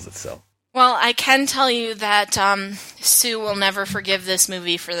story tells itself. Well, I can tell you that Sue will never forgive this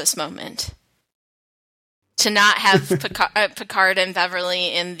movie for this moment. To not have Picard and Beverly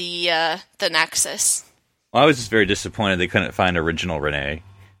in the Nexus. Well, I was just very disappointed they couldn't find original Renee,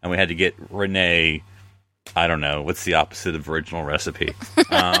 and we had to get Renee. I don't know what's the opposite of original recipe. We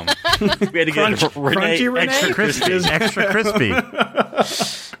had to get Renee crunchy Renee? Extra crispy. Extra crispy.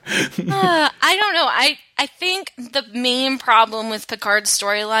 I I don't know. I think the main problem with Picard's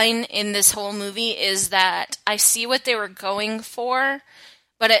storyline in this whole movie is that I see what they were going for,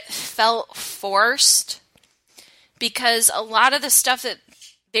 but it felt forced because a lot of the stuff that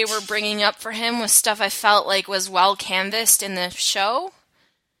they were bringing up for him was stuff I felt like was well canvassed in the show.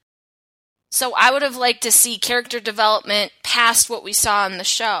 So I would have liked to see character development past what we saw in the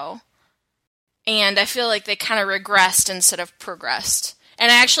show. And I feel like they kind of regressed instead of progressed.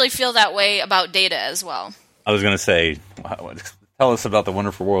 And I actually feel that way about Data as well. I was going to say, tell us about the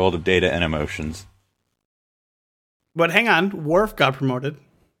wonderful world of Data and emotions. But hang on, Worf got promoted.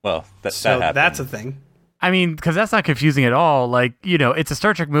 Well, that happened. That's a thing. I mean, because that's not confusing at all. Like, it's a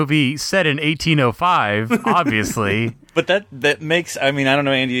Star Trek movie set in 1805, obviously. But that makes, I don't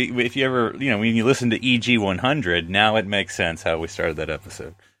know, Andy, if you ever, when you listen to EG 100, now it makes sense how we started that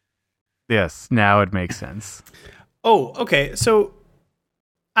episode. Yes, now it makes sense. Oh, okay. So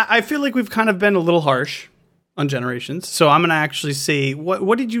I feel like we've kind of been a little harsh on Generations. So I'm going to actually say,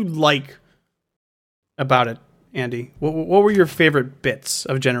 what did you like about it, Andy? What were your favorite bits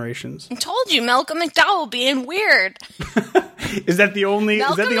of Generations? I told you, Malcolm McDowell being weird. Is that the only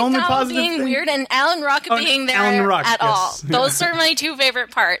McDowell positive being thing? weird and Alan Ruck being there at all. Those are my two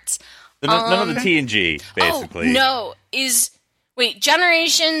favorite parts. None of the TNG, basically. Oh, no. Wait,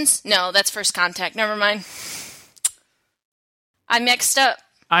 Generations? No, that's First Contact. Never mind. I mixed up.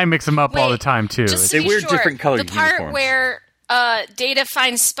 I mix them up all the time, too. They wear different colored uniforms. The part where Data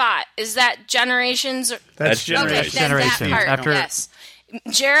finds Spot, is that Generations? That's Generations. Okay, that part, yes.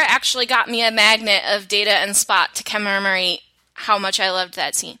 Jarrett actually got me a magnet of Data and Spot to commemorate how much I loved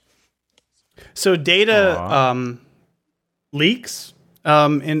that scene. So Data leaks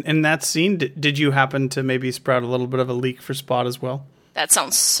in that scene. Did you happen to maybe sprout a little bit of a leak for Spot as well? That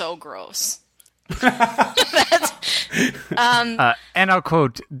sounds so gross. And I'll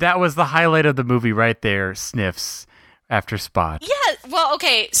quote, that was the highlight of the movie right there, sniffs, after Spot. Yeah, well,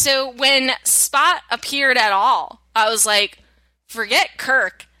 okay, so when Spot appeared at all, I was like, forget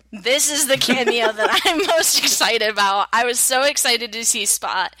Kirk. This is the cameo that I'm most excited about. I was so excited to see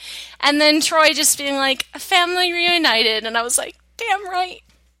Spot. And then Troy just being like, a family reunited, and I was like, damn right.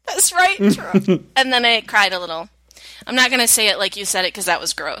 That's right, Troy. And then I cried a little. I'm not going to say it like you said it because that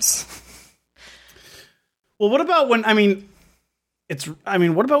was gross. Well, what about when,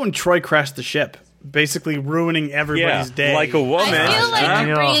 what about when Troy crashed the ship? Basically ruining everybody's day. Like a woman. I feel like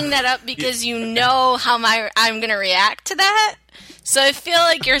you're bringing that up because you know how I'm going to react to that. So I feel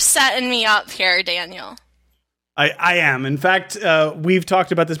like you're setting me up here, Daniel. I am. In fact, we've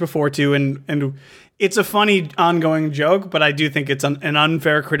talked about this before, too, and it's a funny ongoing joke, but I do think it's an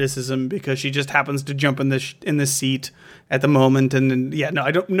unfair criticism because she just happens to jump in the seat at the moment, and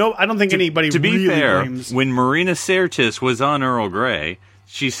I don't think anybody to be really fair, blames. When Marina Sirtis was on Earl Grey,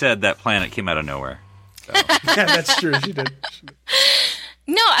 she said that planet came out of nowhere. So. Yeah, that's true. She did.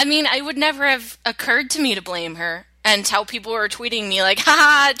 No, it would never have occurred to me to blame her until people were tweeting me like,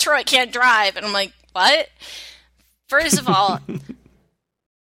 haha, Troy can't drive. And I'm like, what? First of all,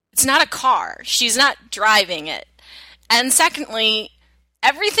 it's not a car. She's not driving it. And secondly,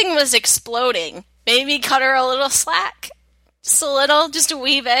 everything was exploding. Maybe cut her a little slack. Just a little, just a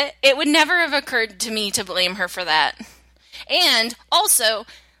wee bit. It would never have occurred to me to blame her for that. And also,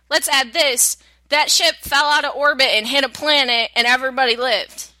 let's add this. That ship fell out of orbit and hit a planet and everybody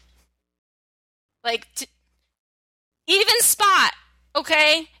lived. Like, even Spot,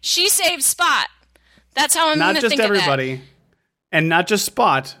 okay? She saved Spot. That's how I'm going to think of that. Not just everybody. And not just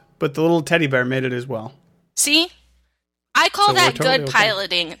Spot, but the little teddy bear made it as well. See? I call that totally good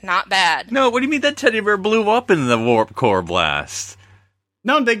piloting, not bad. No, what do you mean that teddy bear blew up in the warp core blast?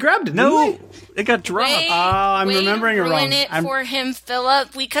 No, they grabbed it. No, it got dropped. I'm remembering it wrong. Ruin it for him,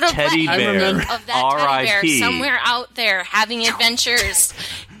 Philip. We could have let him think of that teddy bear somewhere out there having adventures.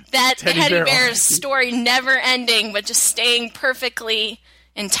 That teddy bear's story never ending, but just staying perfectly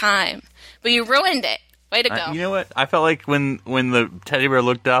in time. But you ruined it. Way to go. You know what? I felt like when the teddy bear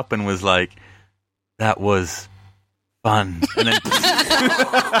looked up and was like, that was fun. And then that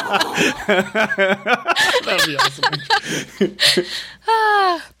would be awesome.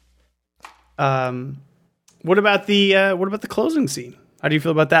 What about the closing scene? How do you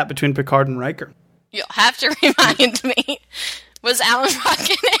feel about that between Picard and Riker? You'll have to remind me. Was Alan Ruck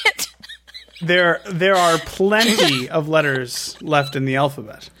in it? There are plenty of letters left in the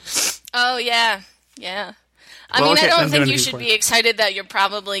alphabet. Oh yeah. Yeah. I don't think you should be excited that you're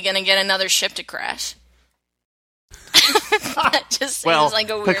probably going to get another ship to crash. That just seems like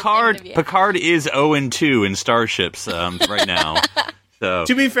a weird thing to be. Picard is 0-2 in starships right now. So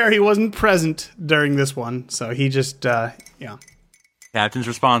to be fair, he wasn't present during this one, so he just Captain's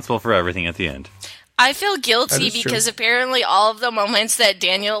responsible for everything at the end. I feel guilty That is because true. apparently all of the moments that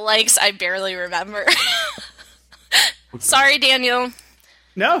Daniel likes, I barely remember. Sorry, Daniel.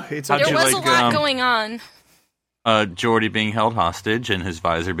 No, it's How'd okay. There you was like, a lot going on. Geordi being held hostage and his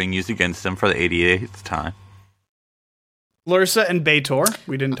visor being used against him for the 88th time. Lursa and Baitor.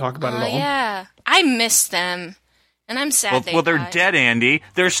 We didn't talk about it all. Yeah. I miss them. And I'm sad Well, they're died. dead, Andy.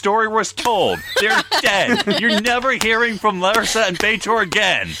 Their story was told. They're dead. You're never hearing from Larsa and Baitor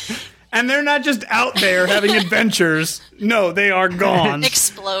again. And they're not just out there having adventures. No, they are gone.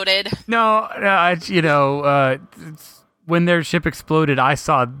 Exploded. No, when their ship exploded, I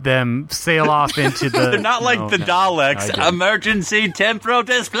saw them sail off into the. They're not like the Daleks. I didn't. Emergency temporal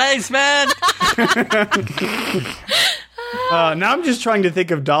displacement. Now I'm just trying to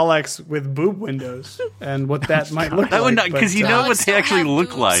think of Daleks with boob windows and what that might look That would like. not, because you know Daleks what they don't actually have look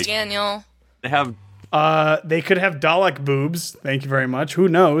boobs, like. Daniel. They have. They could have Dalek boobs. Thank you very much. Who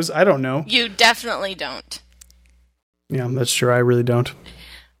knows? I don't know. You definitely don't. Yeah, that's true. I really don't.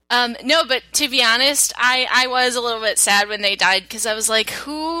 No, but to be honest, I was a little bit sad when they died because I was like,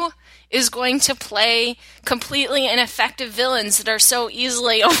 who is going to play completely ineffective villains that are so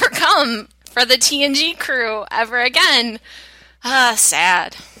easily overcome for the TNG crew ever again?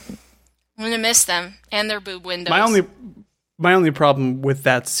 Sad. I'm going to miss them and their boob windows. My only problem with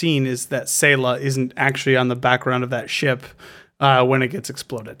that scene is that Sayla isn't actually on the background of that ship when it gets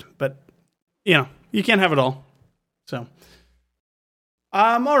exploded. But you can't have it all. So.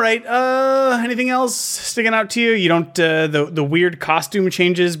 All right. Anything else sticking out to you? You don't the weird costume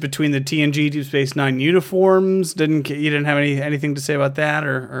changes between the TNG Deep Space Nine uniforms. You didn't have anything to say about that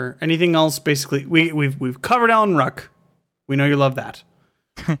or anything else? Basically, we've covered Alan Ruck. We know you love that.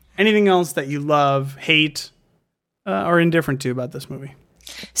 Anything else that you love, hate, or indifferent to about this movie?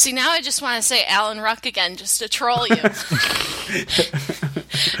 See, now I just want to say Alan Ruck again just to troll you.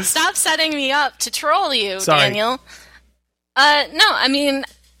 Stop setting me up to troll you, Sorry. Daniel. No, I mean,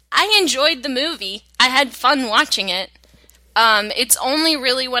 I enjoyed the movie. I had fun watching it. It's only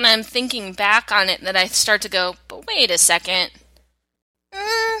really when I'm thinking back on it that I start to go, but wait a second.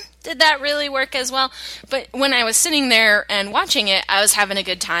 Did that really work as well? But when I was sitting there and watching it, I was having a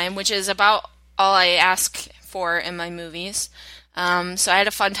good time, which is about all I ask for in my movies. So I had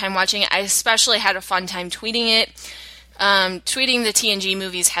a fun time watching it. I especially had a fun time tweeting it. Tweeting the TNG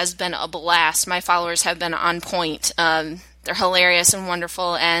movies has been a blast. My followers have been on point. They're hilarious and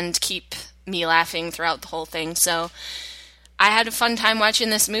wonderful and keep me laughing throughout the whole thing. So I had a fun time watching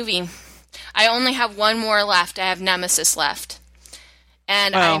this movie. I only have one more left. I have Nemesis left.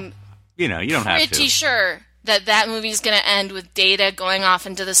 And I'm you don't have pretty to. sure that movie's going to end with Data going off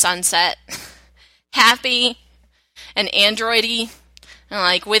into the sunset. Happy and androidy. And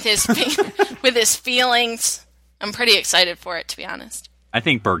like with his with his feelings. I'm pretty excited for it, to be honest. I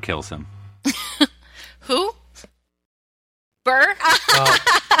think Burr kills him. Who? Burr?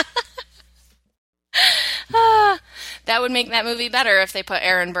 That would make that movie better if they put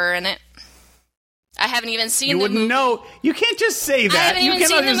Aaron Burr in it. I haven't even seen You the wouldn't movie. know. You can't just say that. I haven't You even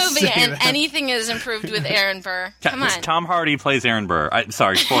cannot seen the just movie, say and that. anything is improved with Aaron Burr. Come on. Tom Hardy plays Aaron Burr.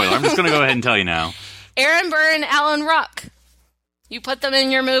 Sorry, spoiler. I'm just going to go ahead and tell you now. Aaron Burr and Alan Ruck. You put them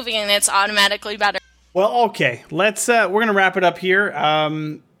in your movie, and it's automatically better. Well, okay. Let's. We're gonna wrap it up here.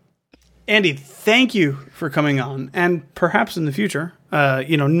 Andy, thank you for coming on, and perhaps in the future,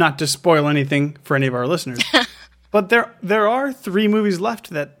 not to spoil anything for any of our listeners, but there are 3 movies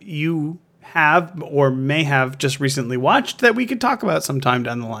left that you have or may have just recently watched that we could talk about sometime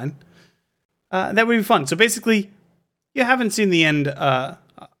down the line. That would be fun. So basically, you haven't seen the end of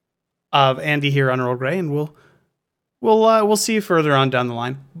Andy here on Earl Grey, and we'll see you further on down the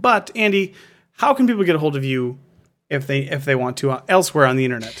line. But Andy, how can people get a hold of you if they want to elsewhere on the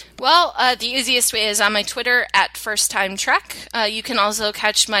internet? Well, the easiest way is on my Twitter at FirstTimeTrek. You can also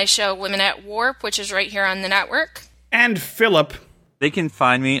catch my show Women at Warp, which is right here on the network. And Philip. They can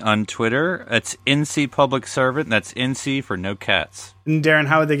find me on Twitter. It's NC Public Servant. That's NC for no cats. And Darren,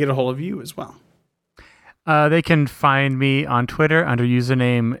 how would they get a hold of you as well? They can find me on Twitter under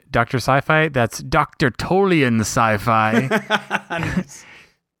username Dr. Sci-Fi. That's Dr. Tolian Sci-Fi.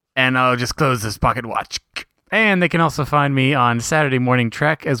 And I'll just close this pocket watch. And they can also find me on Saturday Morning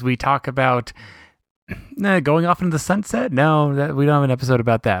Trek as we talk about going off into the sunset. No, we don't have an episode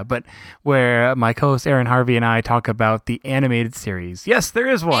about that. But where my co-host Aaron Harvey and I talk about the animated series. Yes, there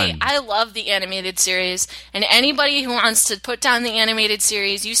is one. Hey, I love the animated series. And anybody who wants to put down the animated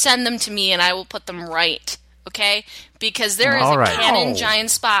series, you send them to me and I will put them right. Okay? Because there is All a right. canon giant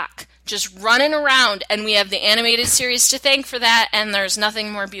Spock just running around, and we have the animated series to thank for that, and there's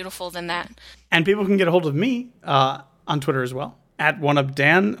nothing more beautiful than that. And people can get a hold of me on Twitter as well, At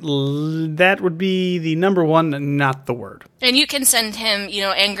OneUpDan, that would be the number one, not the word. And you can send him,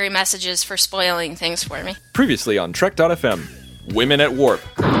 angry messages for spoiling things for me. Previously on Trek.fm, Women at Warp.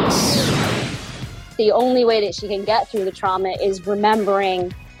 The only way that she can get through the trauma is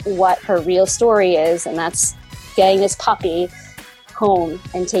remembering what her real story is, and that's getting this puppy home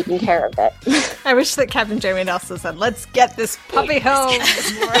and taking care of it. I wish that Captain Jeremy Nelson said, "Let's get this puppy home."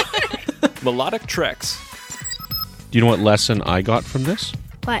 Melodic Treks. Do you know what lesson I got from this?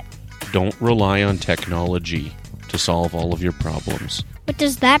 What? Don't rely on technology to solve all of your problems. What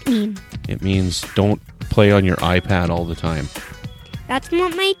does that mean? It means don't play on your iPad all the time. That's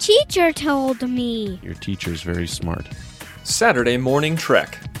what my teacher told me. Your teacher's very smart. Saturday Morning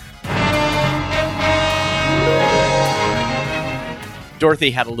Trek.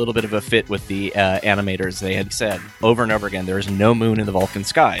 Dorothy had a little bit of a fit with the animators. They had said over and over again, there is no moon in the Vulcan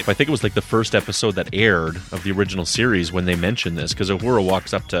sky. I think it was like the first episode that aired of the original series when they mentioned this, because Uhura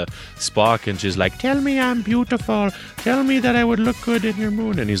walks up to Spock and she's like, "Tell me I'm beautiful. Tell me that I would look good in your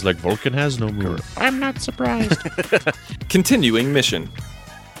moon." And he's like, "Vulcan has no moon." I'm not surprised. Continuing mission.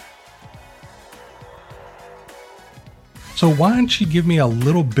 So why don't you give me a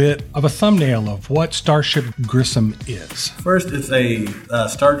little bit of a thumbnail of what Starship Grissom is? First, it's a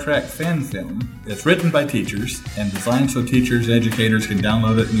Star Trek fan film. It's written by teachers and designed so teachers and educators can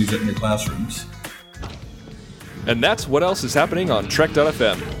download it and use it in their classrooms. And that's what else is happening on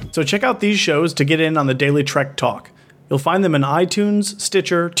Trek.fm. So check out these shows to get in on the daily Trek talk. You'll find them in iTunes,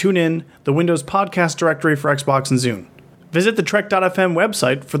 Stitcher, TuneIn, the Windows Podcast Directory for Xbox and Zune. Visit the Trek.fm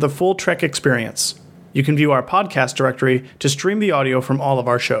website for the full Trek experience. You can view our podcast directory to stream the audio from all of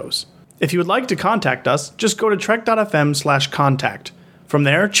our shows. If you would like to contact us, just go to trek.fm/contact. From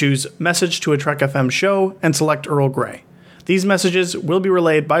there, choose Message to a Trek FM show and select Earl Grey. These messages will be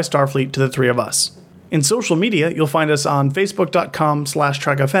relayed by Starfleet to the three of us. In social media, you'll find us on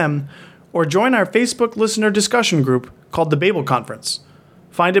facebook.com/trekfm or join our Facebook listener discussion group called the Babel Conference.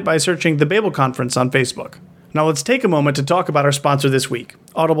 Find it by searching the Babel Conference on Facebook. Now let's take a moment to talk about our sponsor this week,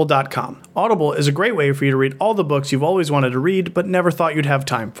 Audible.com. Audible is a great way for you to read all the books you've always wanted to read but never thought you'd have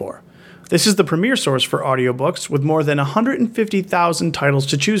time for. This is the premier source for audiobooks with more than 150,000 titles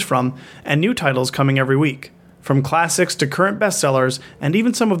to choose from and new titles coming every week. From classics to current bestsellers and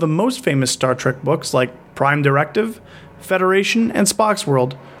even some of the most famous Star Trek books like Prime Directive, Federation, and Spock's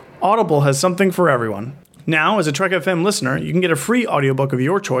World, Audible has something for everyone. Now, as a Trek FM listener, you can get a free audiobook of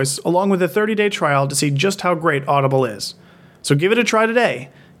your choice along with a 30-day trial to see just how great Audible is. So give it a try today.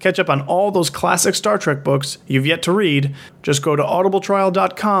 Catch up on all those classic Star Trek books you've yet to read. Just go to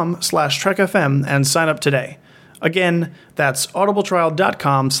audibletrial.com/trekfm and sign up today. Again, that's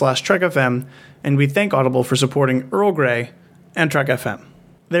audibletrial.com/trekfm, and we thank Audible for supporting Earl Grey and Trek FM.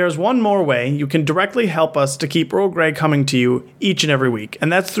 There's one more way you can directly help us to keep Earl Grey coming to you each and every week,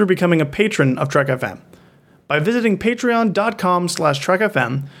 and that's through becoming a patron of Trek FM. By visiting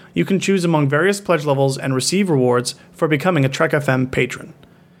patreon.com/trekfm, you can choose among various pledge levels and receive rewards for becoming a Trek FM patron.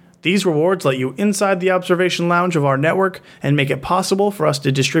 These rewards let you inside the observation lounge of our network and make it possible for us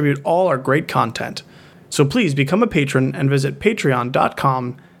to distribute all our great content. So please become a patron and visit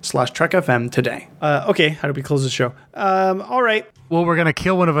patreon.com/trekfm today. Okay, how do we close the show? All right. Well, we're going to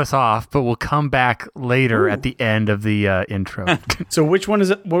kill one of us off, but we'll come back later at the end of the intro. So which one of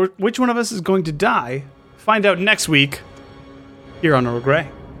us is going to die? Find out next week here on Earl Grey.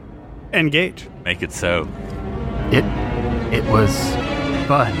 Engage. Make it so. It was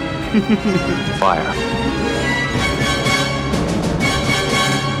fun. Fire.